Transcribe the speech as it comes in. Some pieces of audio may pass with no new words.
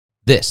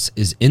This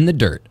is In the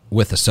Dirt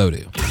with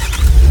Asodu.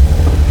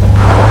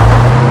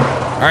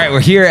 All right, we're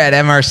here at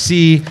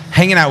MRC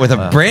hanging out with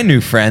a brand new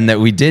friend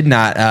that we did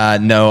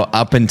not know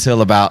up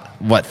until about,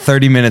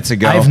 30 minutes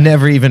ago. I've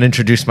never even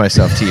introduced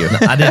myself to you.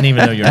 I didn't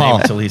even know your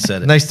name until he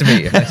said it. Nice to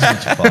meet you. Nice to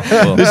meet you,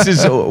 Paul. Cool. This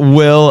is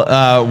Will.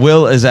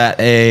 Will is at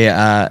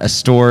a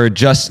store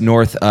just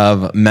north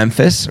of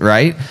Memphis,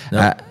 right?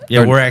 No.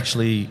 We're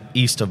actually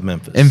east of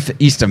Memphis.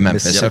 East of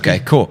Memphis. Okay,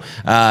 cool.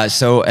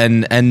 So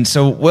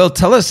Will,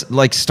 tell us,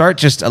 start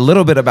just a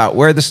little bit about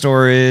where the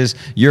store is,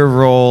 your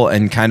role,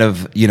 and kind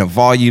of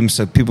volume,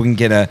 so people can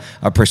get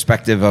a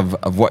perspective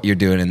of what you're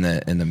doing in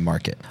the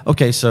market.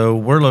 Okay, so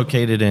we're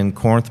located in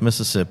Corinth,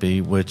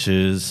 Mississippi, which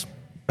is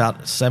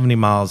about 70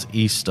 miles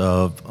east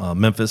of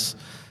Memphis,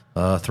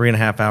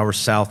 3.5 hours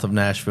south of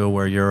Nashville,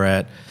 where you're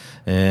at,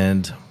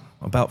 and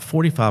about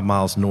 45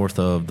 miles north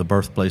of the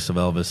birthplace of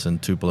Elvis in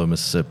Tupelo,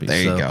 Mississippi.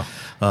 There you go.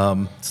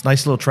 It's a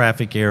nice little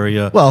traffic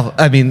area. Well,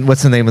 I mean,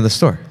 what's the name of the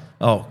store?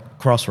 Oh,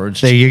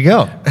 Crossroads. There you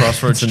go.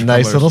 Crossroads. It's a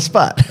nice little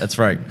spot. That's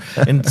right.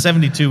 And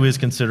 72 is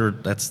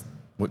considered, that's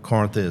what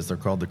Corinth is. They're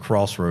called the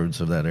Crossroads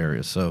of that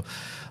area. So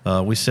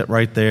we sit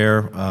right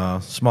there,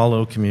 small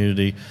little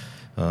community,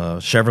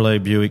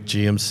 Chevrolet, Buick,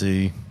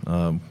 GMC.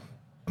 And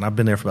I've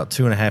been there for about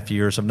 2.5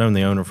 years. I've known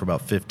the owner for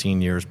about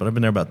 15 years, but I've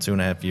been there about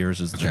 2.5 years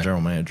as the general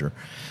manager.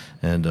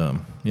 And,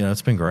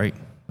 it's been great.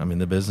 I mean,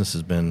 the business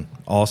has been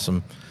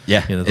awesome.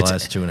 Yeah. The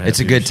last 2.5 years. It's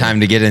a good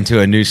time to get into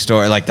a new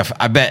store. I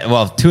bet,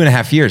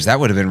 2.5 years, that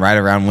would have been right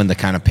around when the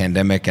kind of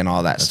pandemic and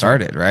all that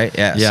started, right?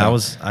 Yeah. Yeah,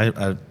 so.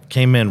 I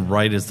came in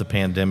right as the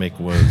pandemic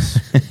was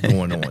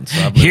going on.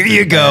 So here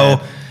you go.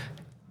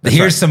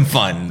 Here's some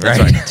fun, right?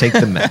 That's right. Take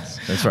the mess.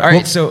 That's right. All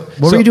right. So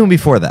what were you doing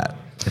before that?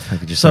 If I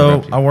could just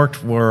I worked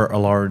for a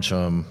large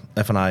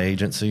F&I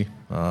agency.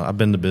 I've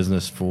been in the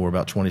business for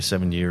about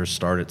 27 years,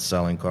 started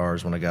selling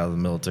cars when I got out of the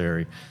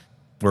military,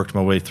 worked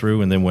my way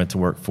through, and then went to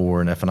work for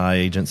an F&I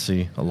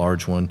agency, a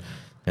large one,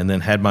 and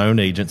then had my own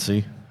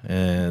agency,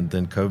 and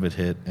then COVID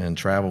hit, and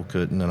travel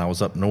couldn't, and I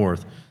was up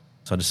north,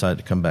 so I decided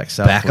to come back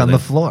south. Back on the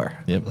floor.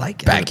 Yep.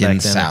 Back in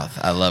south.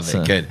 I love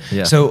it. Good.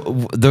 Yeah. So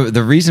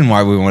the reason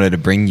why we wanted to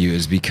bring you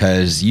is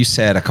because you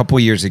said a couple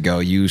years ago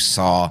you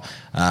saw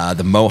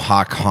the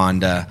Mohawk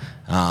Honda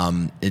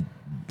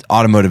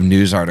automotive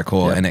news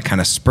article, and it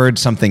kind of spurred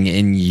something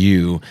in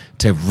you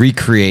to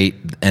recreate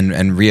and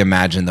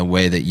reimagine the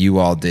way that you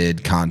all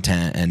did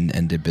content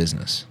and did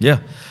business. Yeah.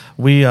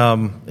 We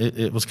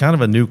it was kind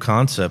of a new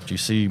concept. You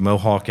see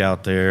Mohawk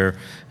out there,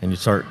 and you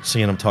start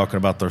seeing them talking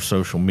about their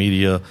social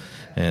media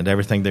and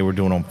everything they were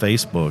doing on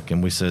Facebook.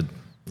 And we said,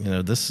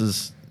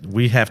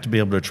 we have to be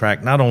able to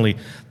attract not only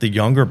the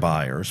younger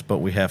buyers, but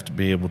we have to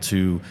be able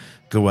to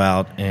go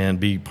out and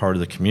be part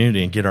of the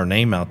community and get our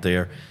name out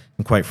there.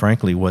 And quite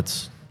frankly,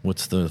 what's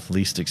the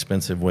least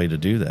expensive way to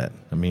do that?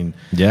 I mean,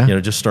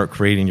 just start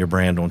creating your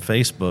brand on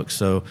Facebook.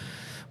 So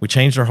we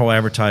changed our whole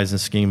advertising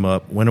scheme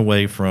up, went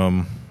away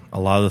from a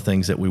lot of the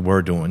things that we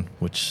were doing,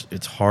 which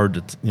it's hard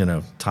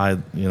to, tie,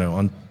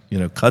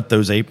 cut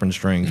those apron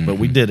strings, but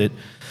we did it.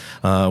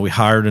 We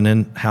hired an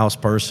in-house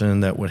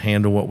person that would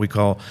handle what we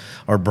call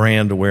our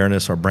brand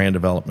awareness, our brand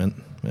development,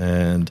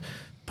 and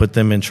put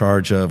them in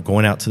charge of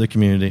going out to the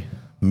community,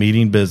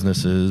 meeting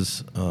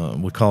businesses.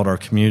 We called our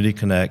Community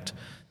Connect,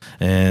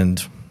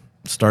 and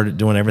started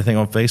doing everything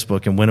on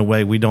Facebook and went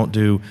away. We don't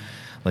do,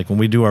 when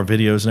we do our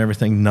videos and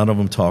everything, none of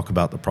them talk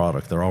about the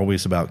product. They're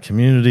always about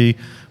community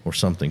or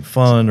something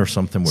fun or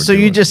something we're doing. So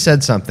you just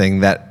said something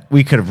that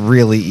we could have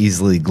really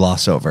easily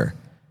glossed over.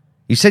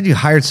 You said you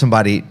hired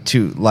somebody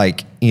to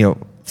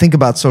think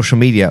about social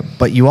media,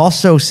 but you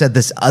also said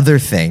this other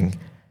thing,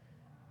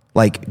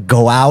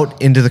 go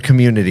out into the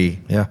community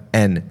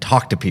and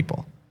talk to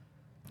people.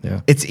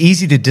 Yeah. It's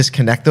easy to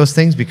disconnect those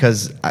things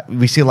because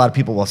we see a lot of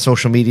people,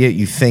 social media,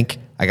 you think,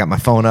 I got my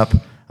phone up,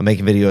 I'm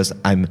making videos,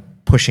 I'm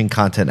pushing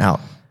content out.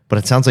 But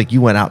it sounds like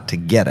you went out to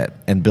get it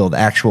and build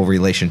actual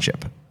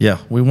relationship. Yeah,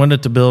 we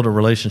wanted to build a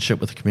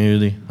relationship with the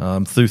community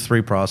through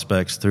 3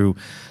 prospects, through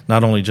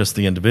not only just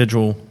the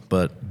individual,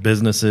 but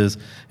businesses,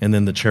 and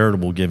then the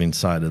charitable giving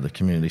side of the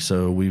community.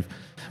 So we've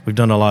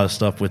done a lot of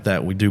stuff with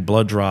that. We do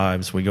blood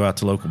drives, we go out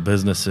to local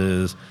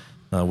businesses,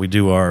 we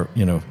do our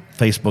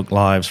Facebook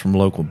Lives from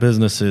local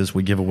businesses,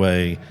 we give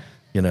away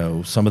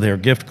some of their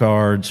gift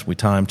cards, we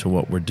tie them to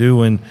what we're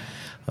doing.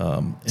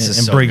 And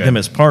bring them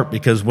as part,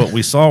 because what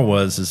we saw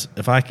is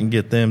if I can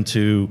get them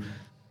to,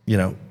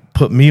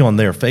 put me on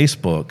their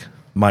Facebook,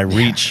 my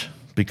reach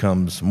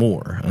becomes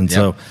more. And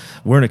so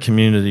we're in a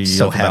community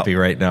of happy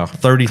right now.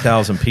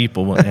 30,000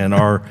 people, and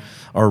our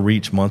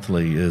reach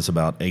monthly is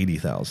about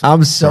 80,000.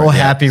 I'm so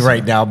happy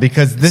right now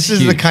because this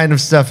is the kind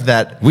of stuff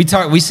that we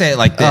say it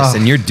like this,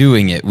 and you're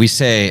doing it. We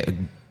say,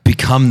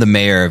 become the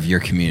mayor of your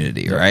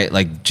community,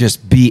 right?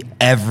 Just be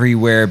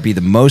everywhere, be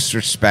the most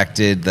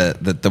respected,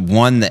 the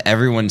one that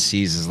everyone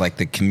sees as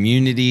the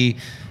community,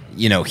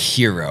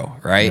 hero,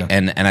 right? Yeah.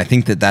 And I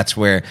think that's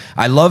where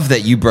I love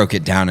that you broke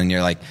it down, and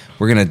you're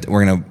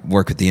we're gonna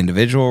work with the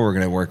individual, we're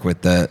gonna work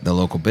with the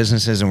local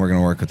businesses, and we're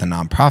gonna work with the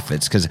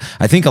nonprofits. Because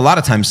I think a lot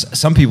of times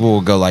some people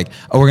will go like,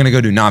 oh, we're gonna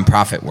go do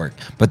nonprofit work,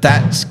 but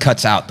that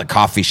cuts out the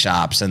coffee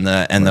shops and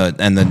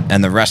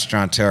the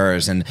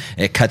restaurateurs, and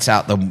it cuts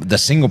out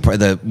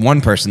the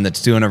one person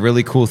that's doing a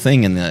really cool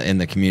thing in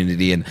the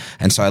community.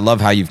 And so I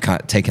love how you've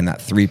taken that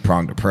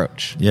 3-pronged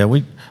approach. Yeah,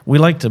 we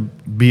like to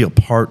be a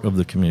part of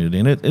the community,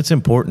 and it's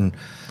important,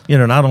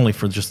 not only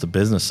for just the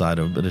business side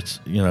of it, but it's,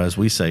 as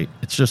we say,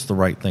 it's just the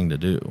right thing to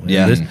do.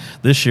 Yeah.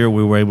 This year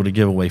we were able to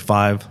give away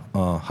 5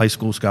 high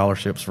school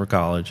scholarships for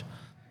college.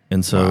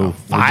 And so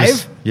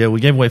 5? We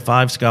gave away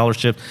 5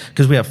 scholarships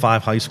because we have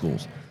 5 high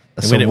schools.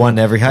 So one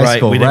every high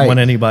school, We didn't want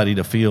anybody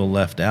to feel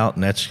left out,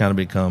 and that's kind of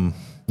become,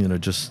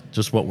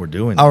 just what we're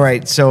doing. All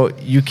right, so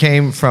you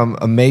came from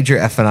a major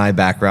F&I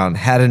background,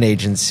 had an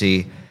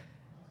agency,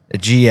 a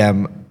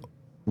GM.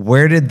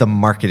 Where did the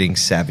marketing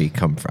savvy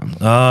come from?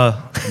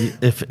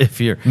 If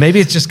you're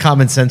maybe it's just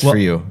common sense for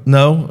you.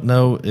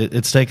 No,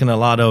 it's taken a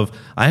lot of.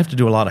 I have to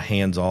do a lot of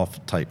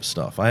hands-off type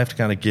stuff. I have to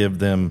kind of give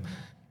them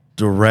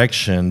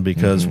direction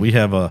because we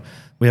have a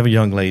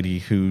young lady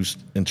who's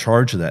in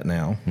charge of that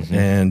now,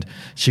 and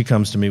she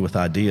comes to me with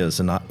ideas,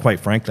 and quite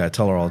frankly, I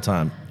tell her all the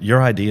time,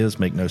 your ideas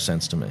make no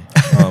sense to me.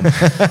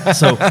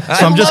 So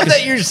I'm just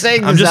that you're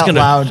saying this out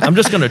loud. I'm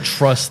just going to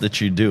trust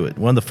that you do it.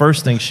 One of the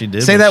first things she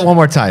did. Say that one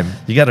more time.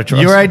 You got to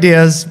trust your me.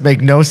 Ideas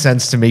make no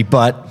sense to me,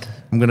 but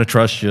I'm going to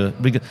trust you.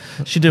 Because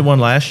she did one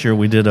last year.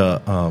 We did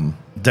a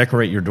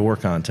decorate your door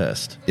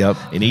contest. Yep.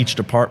 And each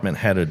department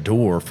had a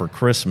door for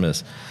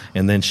Christmas,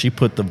 and then she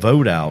put the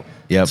vote out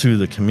to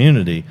the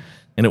community.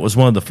 And it was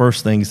one of the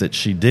first things that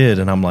she did,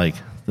 and I'm like,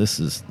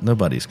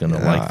 nobody's going to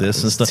like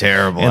this and stuff.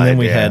 Terrible. And then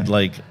we idea. had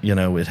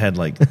it had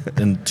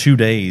in 2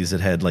 days, it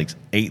had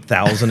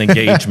 8,000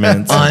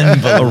 engagements,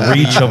 a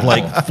reach of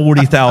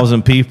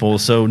 40,000 people.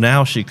 So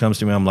now she comes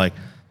to me, I'm like,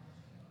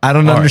 I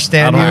don't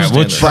understand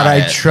you, but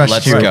I trust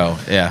Let's you. go.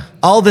 Yeah.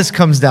 All this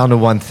comes down to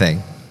one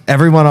thing.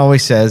 Everyone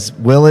always says,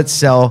 will it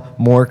sell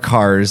more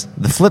cars?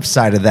 The flip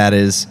side of that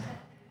is,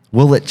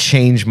 will it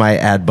change my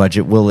ad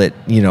budget? Will it,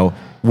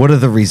 what are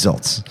the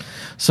results?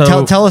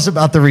 So tell us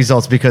about the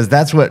results, because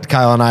that's what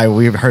Kyle and I,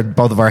 we've heard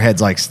both of our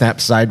heads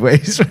snap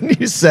sideways when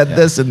you said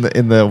this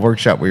in the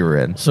workshop we were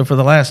in. So for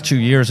the last 2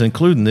 years,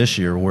 including this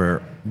year,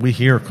 where we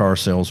hear car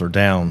sales are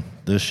down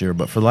this year,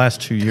 but for the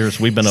last 2 years,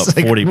 we've been up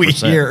 40%. We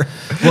hear.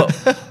 Well,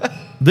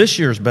 this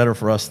year is better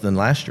for us than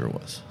last year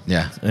was.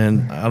 Yeah.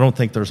 And I don't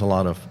think there's a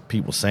lot of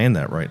people saying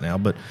that right now,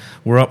 but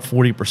we're up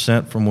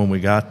 40% from when we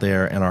got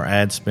there, and our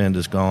ad spend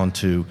has gone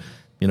to,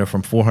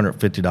 from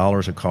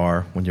 $450 a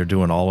car when you're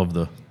doing all of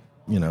the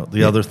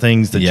other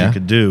things that you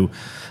could do,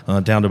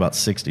 down to about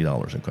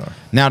 $60 a car.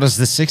 Now, does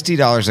the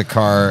 $60 a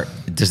car,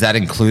 does that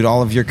include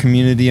all of your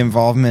community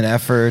involvement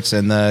efforts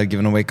and the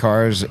giving away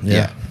cars?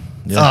 Yeah.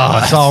 Oh,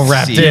 it's all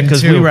wrapped in,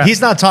 because too. He's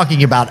not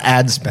talking about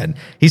ad spend.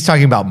 He's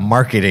talking about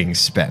marketing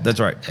spend. That's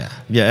right.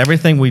 Yeah.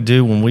 Everything we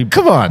do when we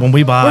buy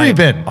Where you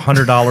been?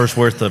 $100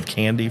 worth of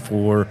candy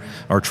for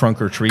our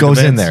trunk or treat goes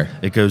events, in there.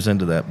 It goes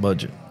into that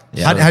budget.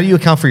 Yeah. How do you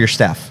account for your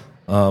staff?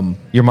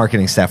 Your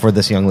marketing staff, or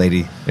this young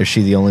lady, is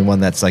she the only one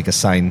that's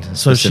assigned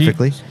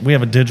specifically? We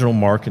have a digital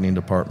marketing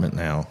department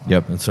now.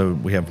 Yep. And so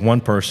we have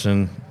one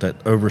person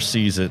that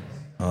oversees it,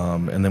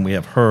 and then we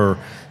have her,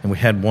 and we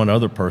had one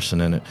other person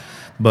in it.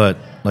 But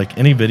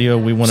any video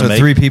we want to make.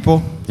 So 3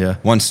 people? Yeah.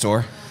 One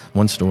store?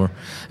 One store.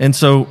 And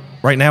so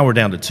right now we're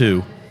down to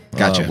 2.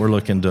 Gotcha. We're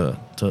looking to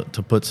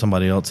put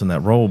somebody else in that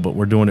role, but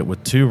we're doing it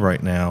with 2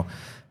 right now.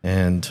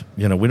 And,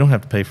 we don't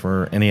have to pay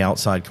for any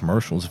outside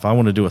commercials. If I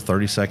want to do a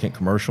 30-second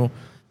commercial,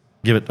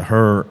 give it to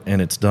her,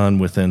 and it's done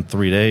within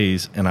 3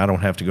 days, and I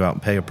don't have to go out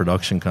and pay a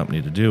production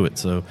company to do it.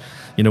 So,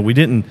 we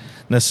didn't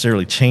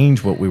necessarily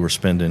change what we were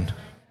spending.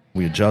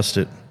 We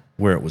adjusted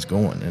where it was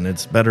going, and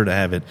it's better to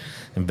have it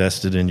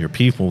invested in your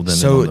people than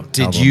so in the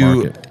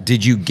market.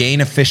 Did you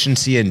gain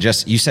efficiency and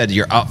you said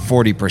you're up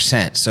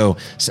 40%, so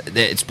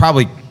it's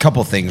probably a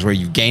couple things where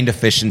you've gained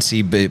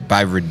efficiency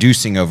by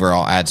reducing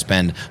overall ad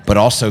spend, but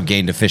also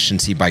gained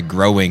efficiency by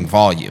growing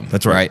volume.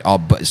 That's right.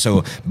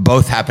 So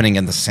both happening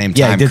at the same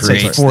time. Yeah, I did say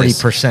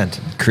creates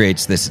 40%.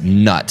 creates this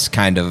nuts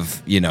kind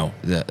of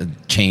the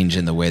change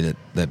in the way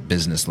that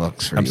business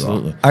looks for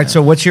Absolutely. you all. All right,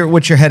 so what's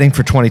your heading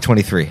for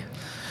 2023?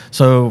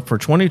 So for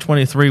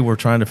 2023, we're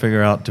trying to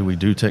figure out, do we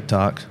do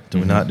TikTok? Do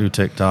we not do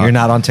TikTok? You're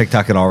not on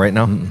TikTok at all right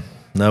now?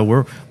 No,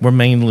 we're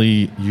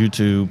mainly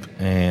YouTube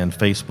and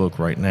Facebook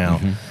right now.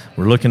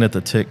 We're looking at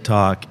the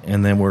TikTok,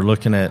 and then we're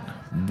looking at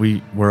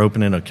we're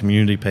opening a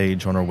community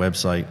page on our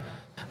website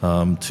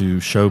to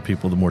show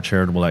people the more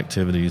charitable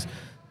activities,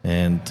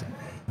 and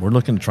we're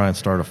looking to try and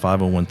start a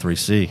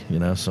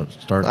 501(c), so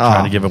start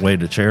trying to give away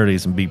to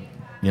charities and be,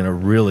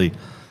 really,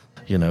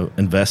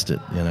 invested,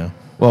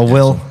 Well,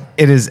 Will,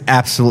 it has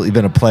absolutely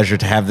been a pleasure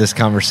to have this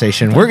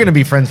conversation. We're going to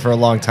be friends for a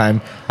long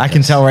time. I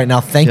can tell right now.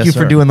 Thank you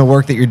for doing the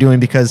work that you're doing,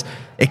 because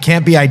it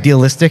can't be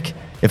idealistic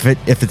if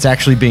it's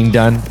actually being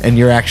done, and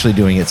you're actually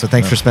doing it. So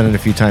thanks for spending a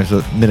few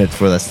minutes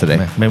with us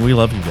today. Man, we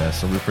love you guys,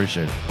 so we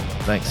appreciate it.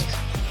 Thanks.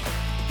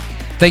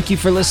 Thank you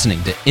for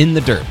listening to In the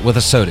Dirt with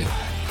Asodu.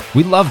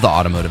 We love the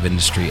automotive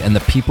industry and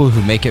the people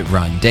who make it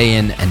run day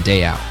in and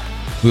day out.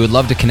 We would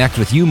love to connect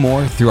with you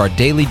more through our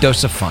Daily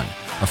Dose of Fun,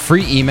 a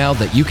free email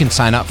that you can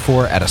sign up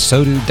for at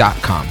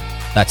asodu.com.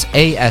 That's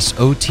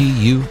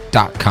ASOTU.com.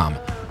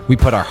 We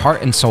put our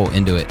heart and soul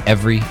into it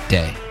every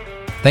day.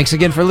 Thanks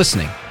again for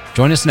listening.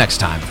 Join us next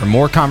time for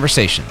more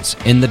conversations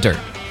in the dirt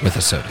with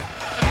Asodu.